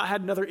he has not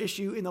had another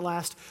issue in the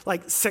last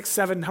like 6,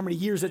 7, how many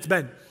years it's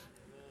been.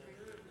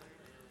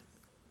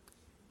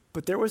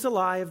 But there was a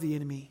lie of the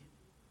enemy.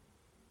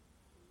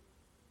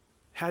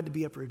 Had to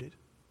be uprooted.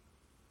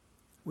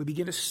 We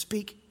begin to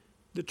speak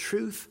the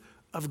truth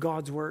of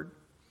God's word.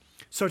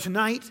 So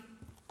tonight,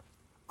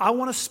 I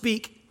want to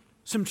speak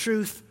some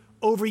truth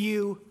over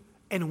you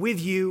and with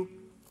you.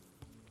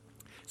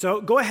 So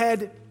go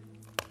ahead.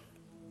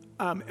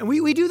 And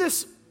we do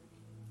this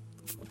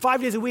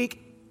 5 days a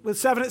week with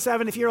 7 at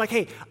 7. If you're like,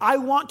 hey, I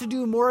want to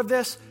do more of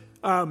this,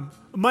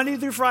 Monday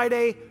through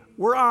Friday,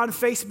 we're on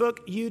Facebook,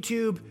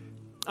 YouTube,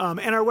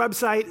 and our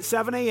website,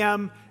 7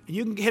 a.m. And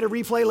you can hit a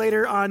replay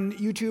later on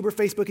YouTube or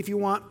Facebook if you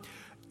want.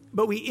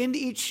 But we end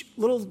each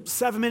little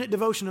 7-minute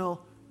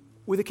devotional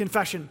with a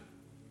confession.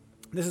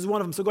 This is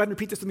one of them. So go ahead and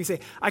repeat this with me. Say,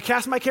 I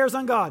cast my cares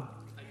on God.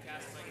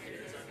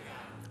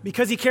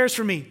 Because he cares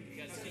for me.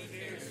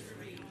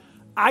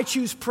 I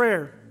choose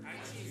prayer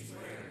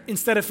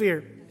instead of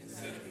fear.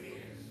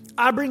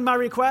 I bring my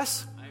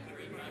requests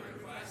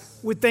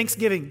with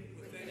thanksgiving.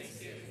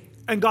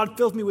 And God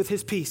fills me with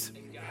his peace.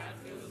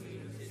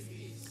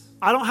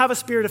 I don't have a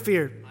spirit of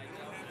fear,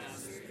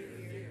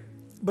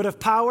 but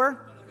of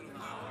power,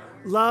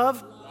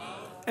 love,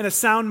 and a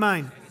sound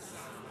mind.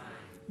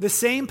 The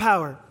same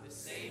power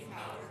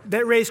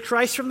that raised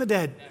Christ from the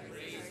dead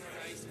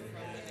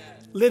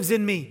lives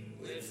in me.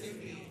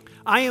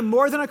 I am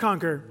more than a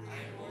conqueror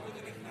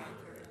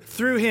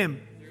through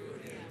him.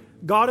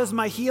 God is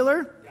my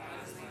healer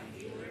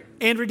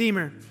and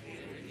redeemer.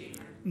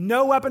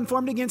 No weapon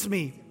formed against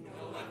me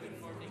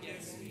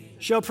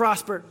shall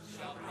prosper.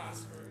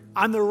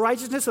 I'm the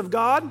righteousness of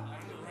God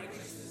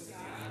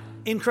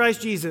in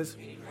Christ Jesus.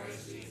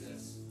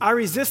 I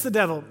resist the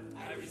devil,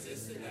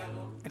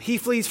 and he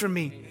flees from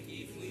me.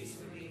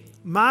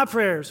 My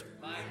prayers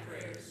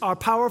are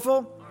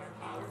powerful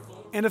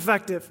and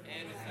effective.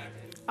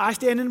 I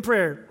stand in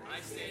prayer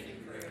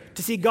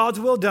to see God's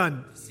will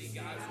done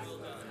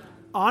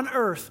on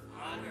earth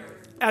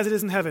as it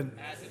is in heaven.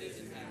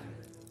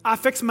 I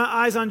fix my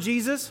eyes on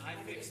Jesus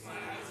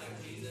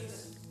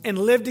and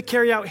live to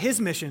carry out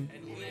his mission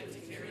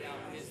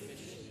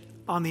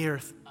on the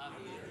earth.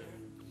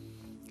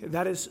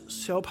 That is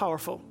so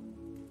powerful.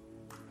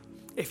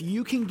 If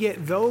you can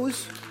get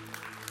those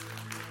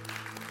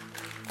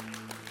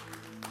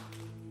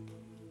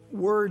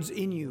words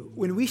in you.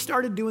 When we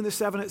started doing the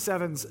 7 at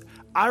 7s,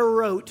 I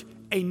wrote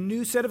a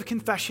new set of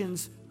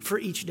confessions for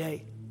each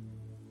day.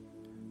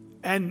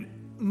 And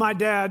my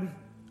dad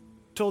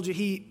told you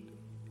he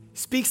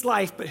speaks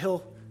life, but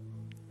he'll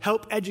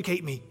help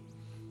educate me.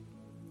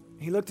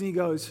 He looked and he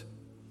goes,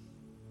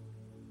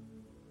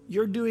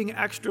 you're doing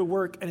extra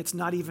work and it's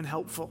not even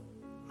helpful.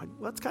 I'm like,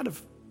 well, that's kind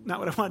of not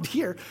what I wanted to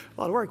hear.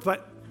 A lot of work,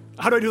 but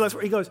how do I do less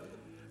work? He goes,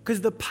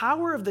 because the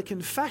power of the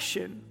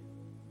confession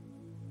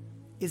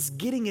is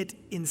getting it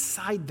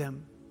inside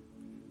them.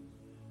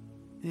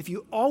 And if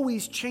you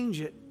always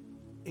change it,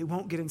 it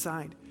won't get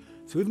inside.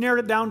 So we've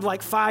narrowed it down to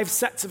like 5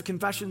 sets of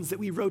confessions that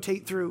we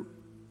rotate through.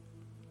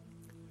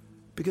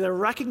 Because I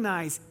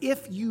recognize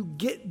if you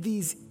get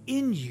these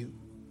in you,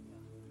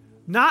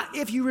 not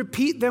if you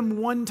repeat them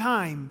one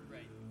time,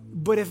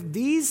 but if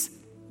these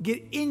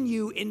get in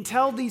you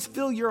until these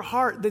fill your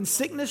heart, then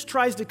sickness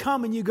tries to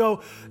come and you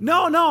go,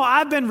 no,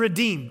 I've been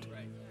redeemed.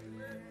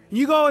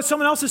 You go,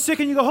 someone else is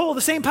sick, and you go, oh,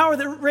 the same power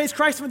that raised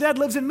Christ from the dead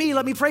lives in me.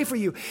 Let me pray for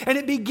you. And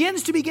it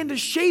begins to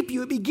shape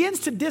you. It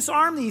begins to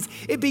disarm these.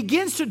 It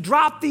begins to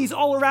drop these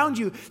all around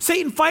you.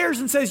 Satan fires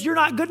and says, you're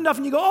not good enough.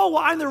 And you go, oh,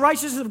 well, I'm the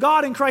righteousness of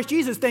God in Christ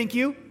Jesus. Thank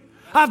you.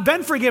 I've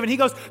been forgiven. He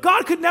goes,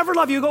 God could never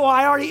love you. You go, well,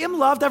 I already am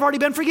loved. I've already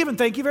been forgiven.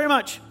 Thank you very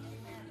much.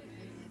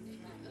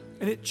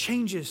 And it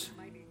changes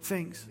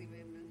things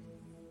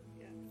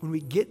when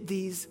we get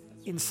these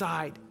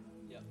inside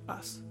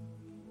us.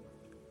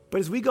 But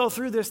as we go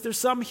through this, there's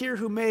some here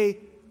who may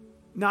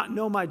not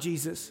know my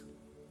Jesus.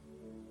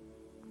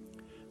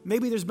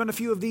 Maybe there's been a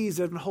few of these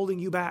that have been holding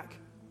you back.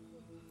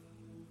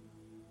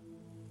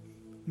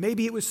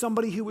 Maybe it was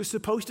somebody who was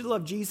supposed to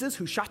love Jesus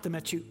who shot them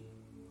at you.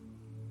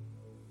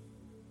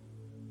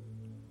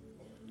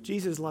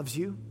 Jesus loves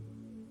you.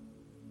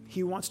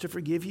 He wants to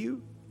forgive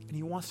you, and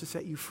he wants to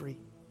set you free.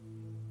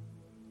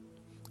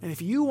 And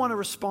if you want to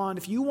respond,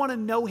 if you want to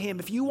know him,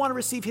 if you want to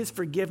receive his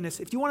forgiveness,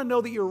 if you want to know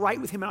that you're right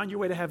with him and on your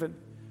way to heaven,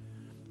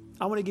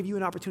 I want to give you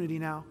an opportunity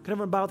now. Can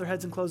everyone bow their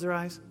heads and close their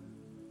eyes?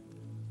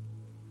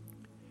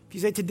 If you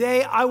say,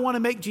 today I want to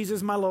make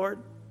Jesus my Lord.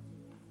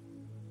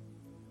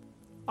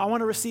 I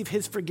want to receive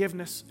his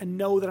forgiveness and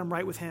know that I'm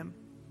right with him.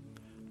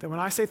 Then when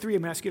I say 3,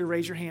 I'm going to ask you to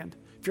raise your hand.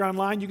 If you're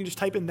online, you can just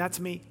type in, that's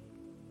me.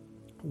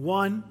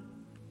 1,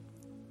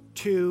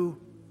 2,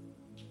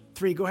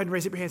 3. Go ahead and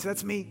raise up your hand. Say,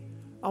 that's me.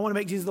 I want to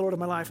make Jesus the Lord of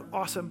my life.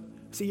 Awesome.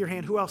 See your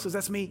hand. Who else says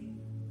that's me?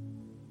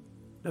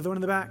 Another one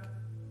in the back.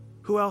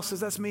 Who else says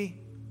that's me?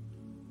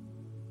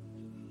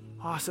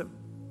 Awesome.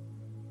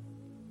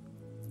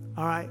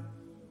 All right.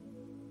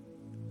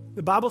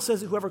 The Bible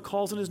says that whoever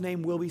calls on his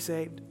name will be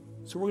saved.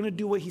 So we're going to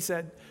do what he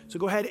said. So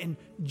go ahead and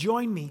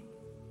join me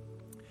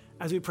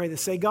as we pray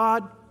this. Say,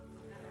 God,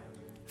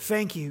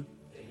 thank you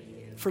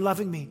for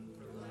loving me,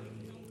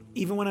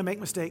 even when I make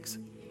mistakes.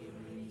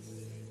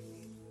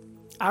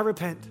 I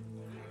repent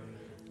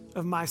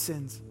of my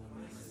sins.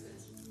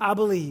 I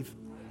believe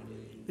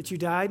that you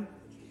died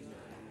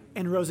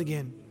and rose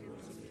again,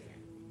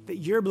 that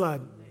your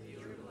blood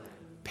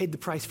paid the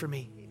price for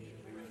me.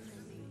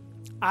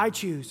 I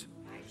choose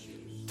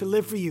to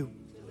live for you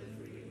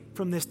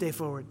from this day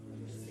forward.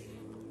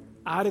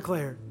 I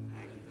declare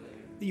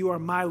that you are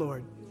my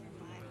Lord.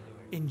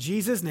 In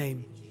Jesus'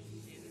 name,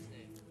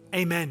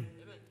 amen.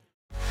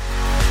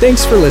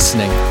 Thanks for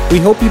listening. We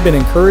hope you've been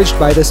encouraged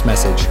by this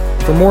message.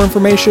 For more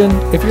information,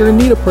 if you're in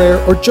need of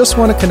prayer or just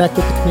want to connect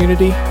with the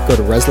community, go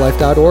to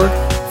reslife.org,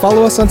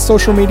 follow us on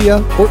social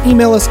media, or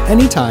email us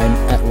anytime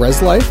at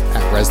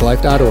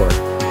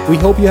reslife@reslife.org. We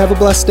hope you have a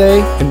blessed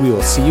day, and we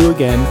will see you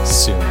again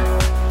soon.